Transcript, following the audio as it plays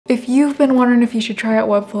If you've been wondering if you should try out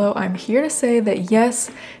Webflow, I'm here to say that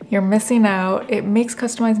yes, you're missing out. It makes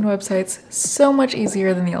customizing websites so much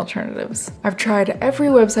easier than the alternatives. I've tried every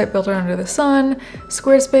website builder under the sun,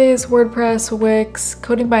 Squarespace, WordPress, Wix,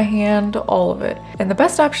 coding by hand, all of it. And the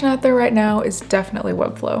best option out there right now is definitely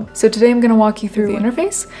Webflow. So today I'm going to walk you through the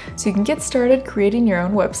interface so you can get started creating your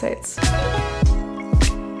own websites.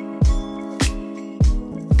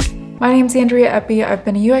 My name's Andrea Eppy. I've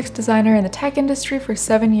been a UX designer in the tech industry for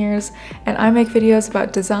 7 years, and I make videos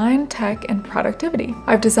about design, tech, and productivity.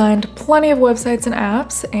 I've designed plenty of websites and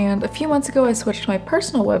apps, and a few months ago I switched my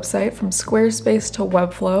personal website from Squarespace to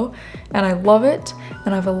Webflow, and I love it,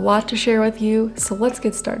 and I have a lot to share with you, so let's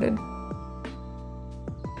get started.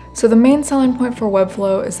 So the main selling point for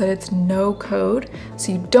Webflow is that it's no code,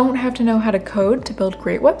 so you don't have to know how to code to build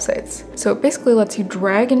great websites. So it basically lets you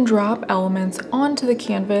drag and drop elements onto the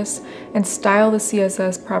canvas and style the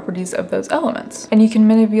CSS properties of those elements. And you can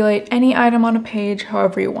manipulate any item on a page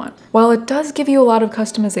however you want. While it does give you a lot of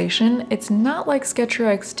customization, it's not like Sketch or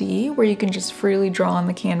XD where you can just freely draw on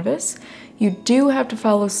the canvas. You do have to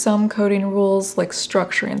follow some coding rules like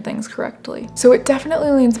structuring things correctly. So it definitely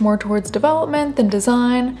leans more towards development than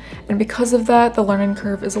design, and because of that, the learning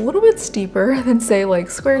curve is a little bit steeper than say like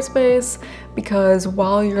Squarespace, because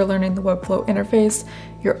while you're learning the Webflow interface,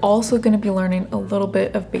 you're also going to be learning a little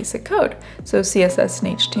bit of basic code, so CSS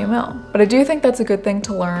and HTML. But I do think that's a good thing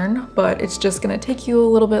to learn, but it's just going to take you a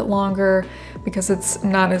little bit longer because it's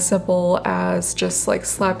not as simple as just like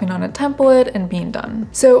slapping on a template and being done.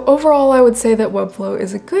 So overall, I would say that Webflow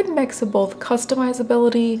is a good mix of both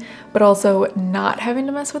customizability, but also not having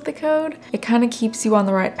to mess with the code. It kind of keeps you on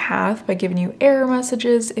the right path by giving you error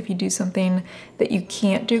messages if you do something that you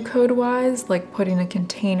can't do code-wise, like putting a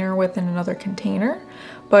container within another container.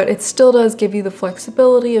 But it still does give you the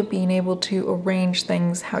flexibility of being able to arrange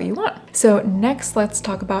things how you want. So next, let's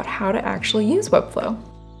talk about how to actually use Webflow.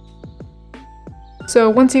 So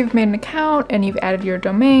once you've made an account and you've added your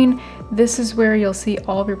domain, this is where you'll see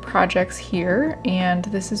all of your projects here, and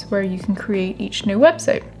this is where you can create each new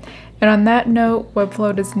website. And on that note,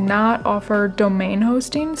 Webflow does not offer domain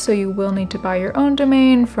hosting, so you will need to buy your own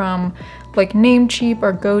domain from like Namecheap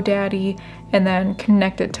or GoDaddy and then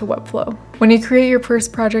connect it to Webflow. When you create your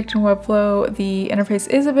first project in Webflow, the interface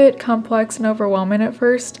is a bit complex and overwhelming at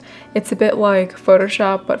first. It's a bit like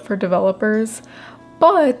Photoshop, but for developers.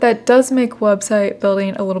 But that does make website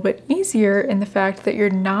building a little bit easier in the fact that you're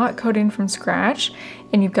not coding from scratch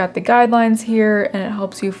and you've got the guidelines here and it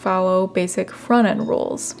helps you follow basic front-end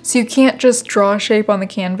rules. So you can't just draw a shape on the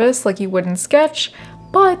canvas like you would in Sketch,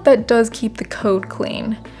 but that does keep the code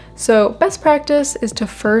clean. So best practice is to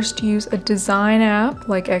first use a design app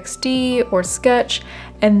like XD or Sketch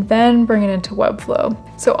and then bring it into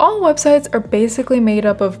Webflow. So all websites are basically made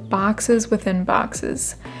up of boxes within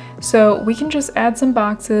boxes. So we can just add some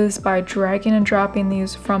boxes by dragging and dropping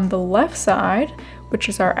these from the left side, which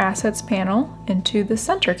is our assets panel, into the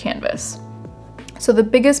center canvas. So the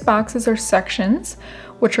biggest boxes are sections,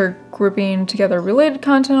 which are grouping together related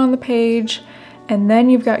content on the page. And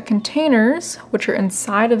then you've got containers, which are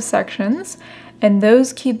inside of sections, and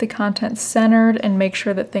those keep the content centered and make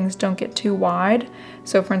sure that things don't get too wide.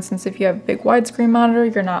 So for instance, if you have a big widescreen monitor,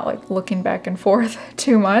 you're not like looking back and forth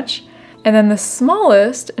too much. And then the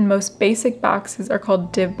smallest and most basic boxes are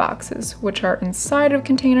called div boxes, which are inside of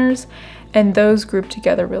containers, and those group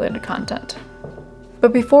together related content.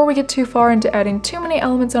 But before we get too far into adding too many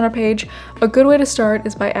elements on our page, a good way to start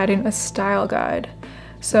is by adding a style guide.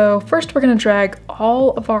 So first we're going to drag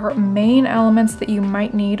all of our main elements that you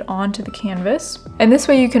might need onto the canvas. And this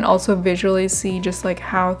way you can also visually see just like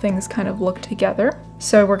how things kind of look together.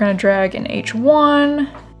 So we're going to drag an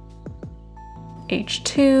H1,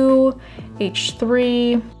 H2,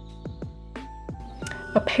 H3,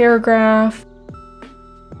 a paragraph,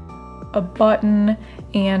 a button,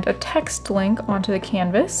 and a text link onto the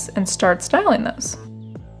canvas and start styling those.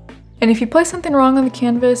 And if you place something wrong on the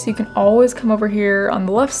canvas, you can always come over here on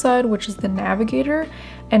the left side, which is the navigator,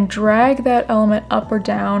 and drag that element up or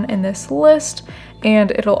down in this list,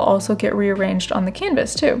 and it'll also get rearranged on the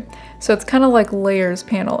canvas too. So it's kind of like layers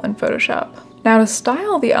panel in Photoshop. Now to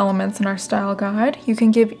style the elements in our style guide, you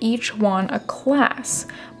can give each one a class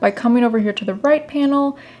by coming over here to the right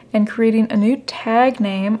panel and creating a new tag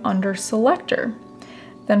name under selector.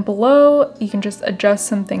 Then below, you can just adjust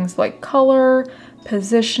some things like color,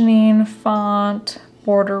 positioning, font,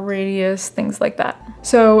 border radius, things like that.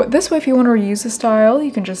 So this way, if you want to reuse a style,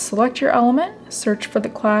 you can just select your element, search for the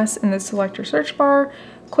class in the selector search bar,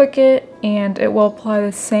 click it, and it will apply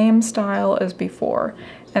the same style as before.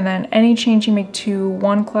 And then any change you make to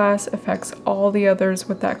one class affects all the others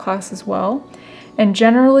with that class as well. And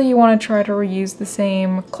generally you want to try to reuse the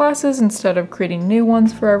same classes instead of creating new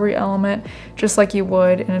ones for every element, just like you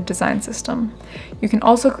would in a design system. You can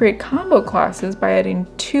also create combo classes by adding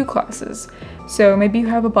 2 classes. So maybe you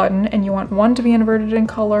have a button and you want one to be inverted in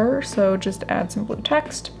color, so just add some blue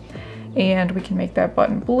text. And we can make that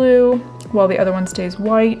button blue while the other one stays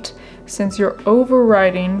white, since you're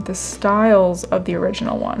overriding the styles of the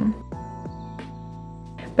original one.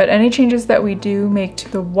 But any changes that we do make to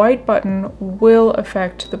the white button will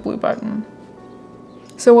affect the blue button.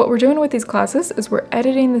 So what we're doing with these classes is we're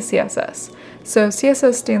editing the CSS. So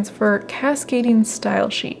CSS stands for Cascading Style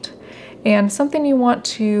Sheet. And something you want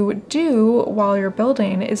to do while you're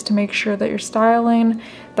building is to make sure that you're styling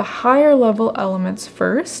the higher level elements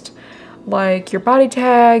first, like your body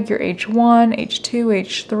tag, your H1, H2,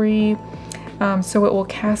 H3, so it will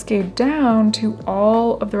cascade down to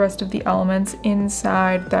all of the rest of the elements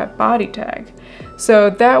inside that body tag.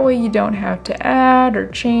 So that way you don't have to add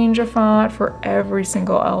or change a font for every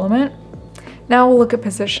single element. Now we'll look at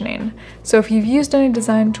positioning. So if you've used any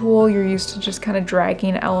design tool, you're used to just kind of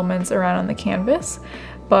dragging elements around on the canvas.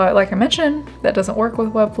 But like I mentioned, that doesn't work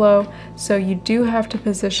with Webflow, so you do have to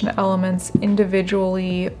position elements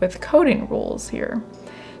individually with coding rules here.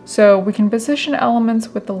 So we can position elements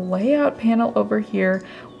with the layout panel over here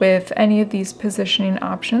with any of these positioning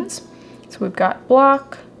options. So we've got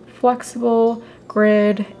block, flexible,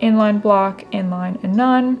 grid, inline block, inline, and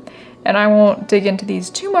none. And I won't dig into these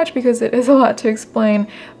too much because it is a lot to explain,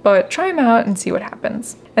 but try them out and see what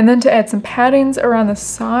happens. And then to add some paddings around the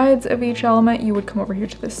sides of each element, you would come over here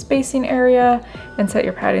to the spacing area and set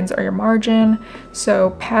your paddings or your margin.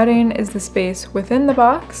 So padding is the space within the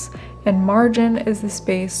box and margin is the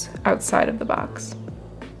space outside of the box.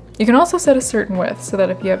 You can also set a certain width so that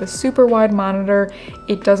if you have a super wide monitor,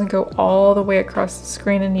 it doesn't go all the way across the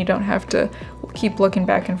screen and you don't have to keep looking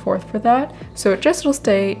back and forth for that. So it just will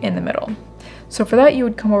stay in the middle. So for that, you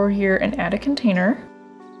would come over here and add a container.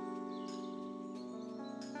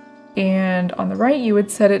 And on the right, you would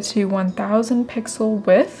set it to 1000 pixel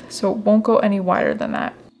width, so it won't go any wider than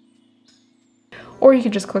that. Or you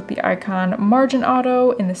could just click the icon Margin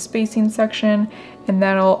Auto in the spacing section, and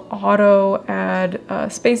that'll auto add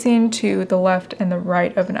spacing to the left and the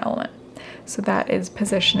right of an element. So that is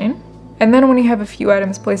positioning. And then when you have a few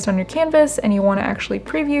items placed on your canvas and you want to actually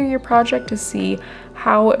preview your project to see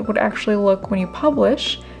how it would actually look when you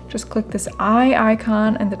publish, just click this eye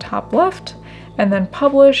icon in the top left, and then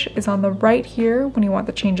publish is on the right here when you want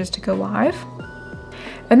the changes to go live.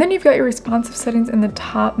 And then you've got your responsive settings in the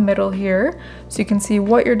top middle here, so you can see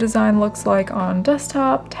what your design looks like on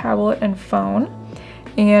desktop, tablet, and phone.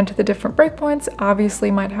 And the different breakpoints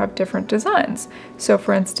obviously might have different designs. So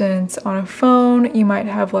for instance, on a phone, you might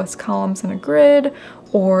have less columns in a grid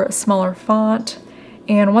or a smaller font.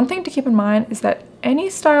 And one thing to keep in mind is that any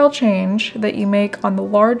style change that you make on the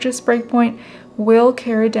largest breakpoint will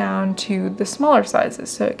carry down to the smaller sizes,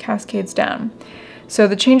 so it cascades down. So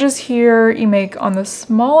the changes here you make on the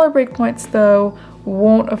smaller breakpoints though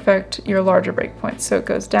won't affect your larger breakpoints, so it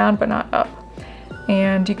goes down but not up.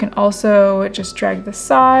 And you can also just drag the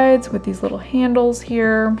sides with these little handles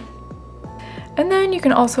here. And then you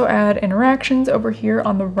can also add interactions over here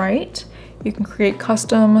on the right. You can create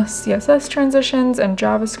custom CSS transitions and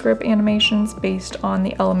JavaScript animations based on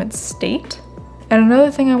the element's state. And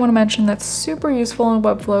another thing I want to mention that's super useful in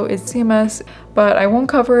Webflow is CMS, but I won't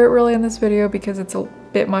cover it really in this video because it's a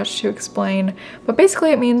bit much to explain. But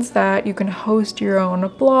basically it means that you can host your own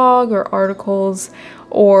blog or articles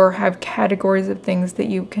or have categories of things that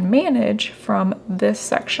you can manage from this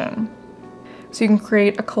section. So you can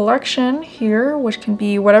create a collection here, which can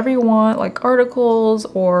be whatever you want, like articles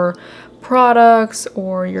or products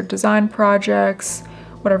or your design projects,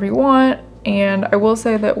 whatever you want. And I will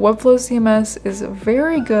say that Webflow CMS is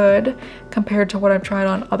very good compared to what I've tried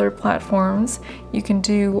on other platforms. You can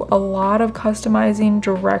do a lot of customizing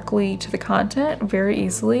directly to the content very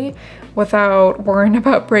easily without worrying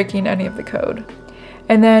about breaking any of the code.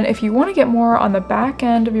 And then if you want to get more on the back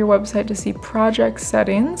end of your website to see project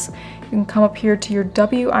settings, you can come up here to your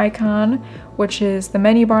W icon, which is the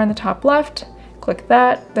menu bar in the top left. Click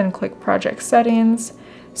that, then click project settings.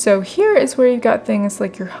 So here is where you've got things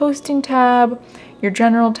like your hosting tab, your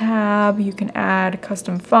general tab, you can add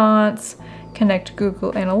custom fonts, connect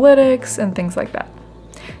Google Analytics, and things like that.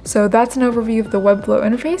 So that's an overview of the Webflow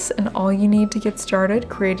interface and all you need to get started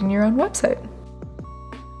creating your own website.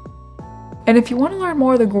 And if you want to learn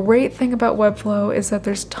more, the great thing about Webflow is that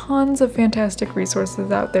there's tons of fantastic resources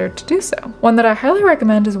out there to do so. One that I highly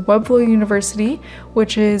recommend is Webflow University,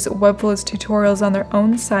 which is Webflow's tutorials on their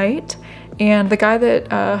own site. and the guy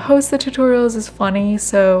that hosts the tutorials is funny,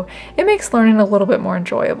 so it makes learning a little bit more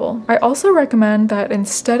enjoyable. I also recommend that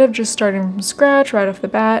instead of just starting from scratch right off the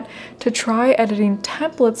bat, to try editing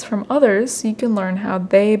templates from others so you can learn how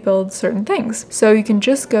they build certain things. So you can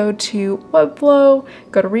just go to Webflow,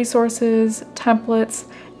 go to Resources, Templates,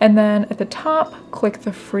 and then at the top, click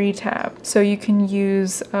the free tab. So you can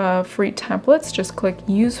use free templates, just click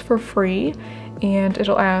use for free, and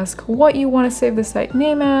it'll ask what you want to save the site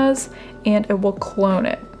name as, and it will clone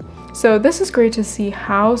it. So this is great to see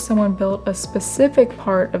how someone built a specific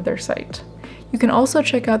part of their site. You can also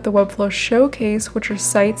check out the Webflow Showcase, which are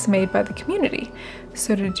sites made by the community.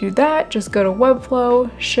 So to do that, just go to Webflow,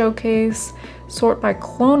 Showcase, sort by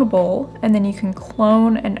clonable, and then you can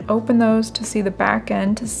clone and open those to see the back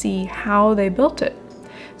end to see how they built it.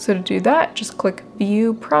 So to do that, just click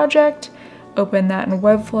View Project, open that in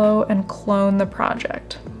Webflow, and clone the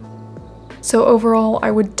project. So overall, I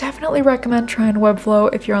would definitely recommend trying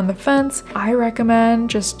Webflow if you're on the fence. I recommend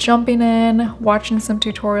just jumping in, watching some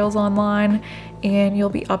tutorials online, and you'll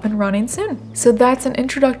be up and running soon. So that's an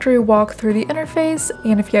introductory walk through the interface,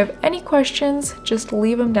 and if you have any questions, just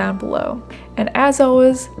leave them down below. And as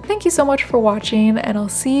always, thank you so much for watching, and I'll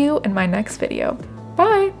see you in my next video.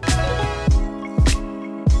 Bye!